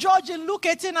judge in Luke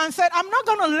 18 and said, I'm not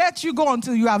going to let you go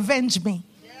until you avenge me.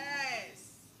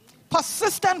 Yes.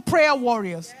 Persistent prayer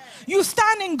warriors. Yes. You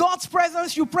stand in God's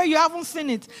presence, you pray, you haven't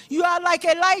seen it. You are like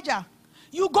Elijah.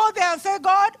 You go there and say,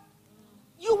 God,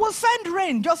 you will send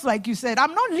rain, just like you said.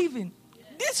 I'm not leaving. Yes.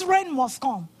 This rain must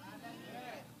come.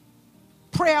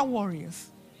 prayer warriors.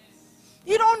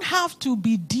 You don't have to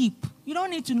be deep. You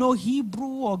don't need to know Hebrew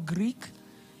or Greek.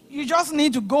 You just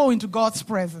need to go into God's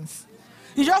presence.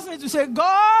 You just need to say,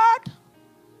 God,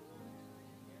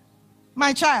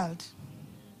 my child.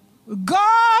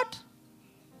 God,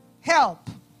 help.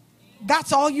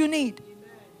 That's all you need.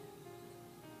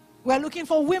 We're looking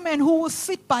for women who will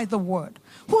sit by the word,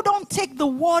 who don't take the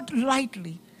word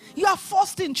lightly. You are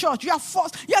forced in church. You are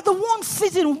forced. You are the one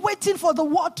sitting, waiting for the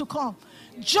word to come.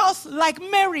 Just like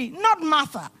Mary, not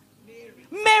Martha.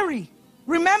 Mary.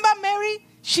 Remember Mary?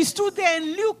 She stood there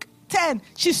in Luke 10.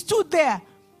 She stood there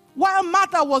while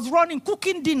Martha was running,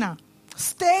 cooking dinner.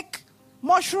 Steak,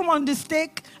 mushroom on the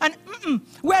steak. And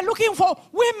we're looking for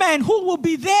women who will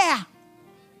be there.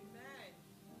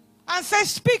 And say,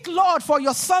 speak, Lord, for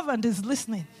your servant is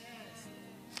listening.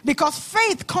 Because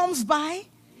faith comes by.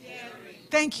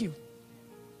 Thank you.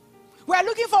 We're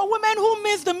looking for women who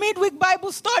miss the midweek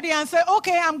Bible study and say,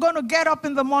 okay, I'm going to get up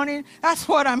in the morning. That's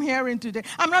what I'm hearing today.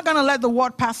 I'm not going to let the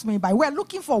word pass me by. We're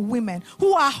looking for women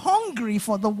who are hungry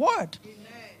for the word.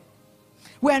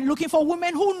 We're looking for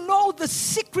women who know the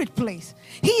secret place.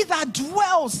 He that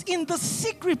dwells in the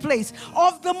secret place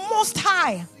of the Most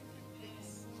High.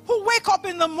 Who wake up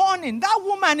in the morning. That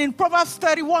woman in Proverbs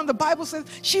 31, the Bible says,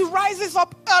 she rises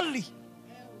up early.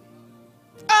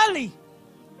 Early.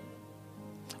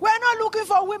 We're not looking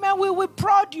for women. We will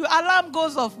prod you. Alarm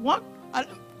goes off. One,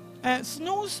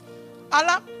 snooze,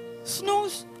 alarm,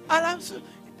 snooze, alarm. Snooze.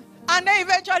 And then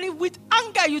eventually with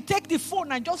anger, you take the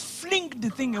phone and just fling the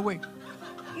thing away.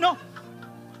 No.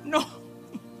 We're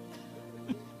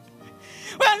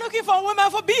looking for women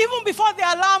for even before the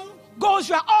alarm goes,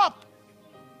 you're up.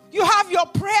 You have your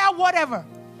prayer, whatever.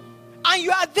 And you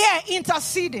are there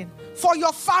interceding for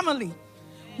your family.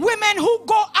 Women who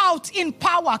go out in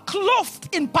power, clothed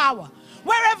in power.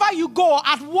 Wherever you go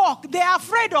at work, they are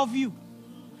afraid of you.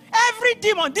 Every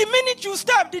demon, the minute you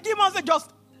step, the demons are just,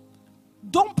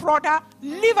 don't prod her,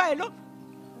 leave her alone.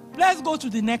 Let's go to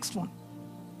the next one.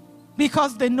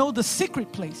 Because they know the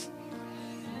secret place.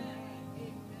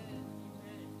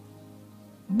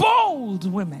 Bold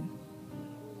women.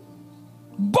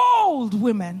 Bold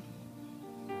women.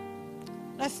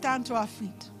 Let's stand to our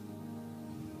feet.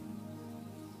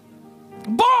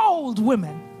 Bold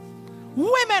women.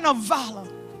 Women of valor.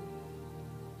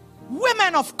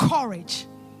 Women of courage.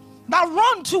 That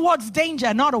run towards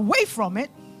danger, not away from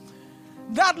it.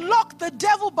 That lock the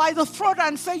devil by the throat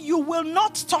and say, you will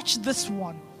not touch this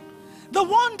one. The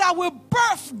one that will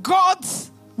birth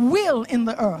God's will in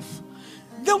the earth.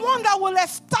 The one that will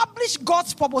establish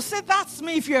God's purpose. Say, that's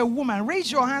me if you're a woman.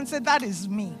 Raise your hand, say, that is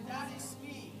me. That is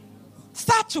me.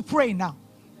 Start to pray now.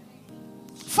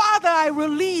 Father, I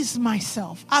release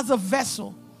myself as a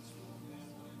vessel.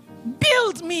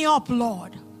 Build me up,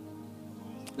 Lord.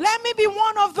 Let me be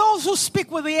one of those who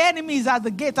speak with the enemies at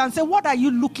the gate and say, what are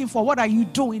you looking for? What are you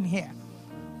doing here?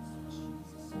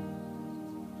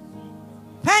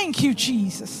 Thank you,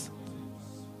 Jesus.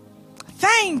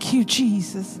 Thank you,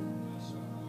 Jesus.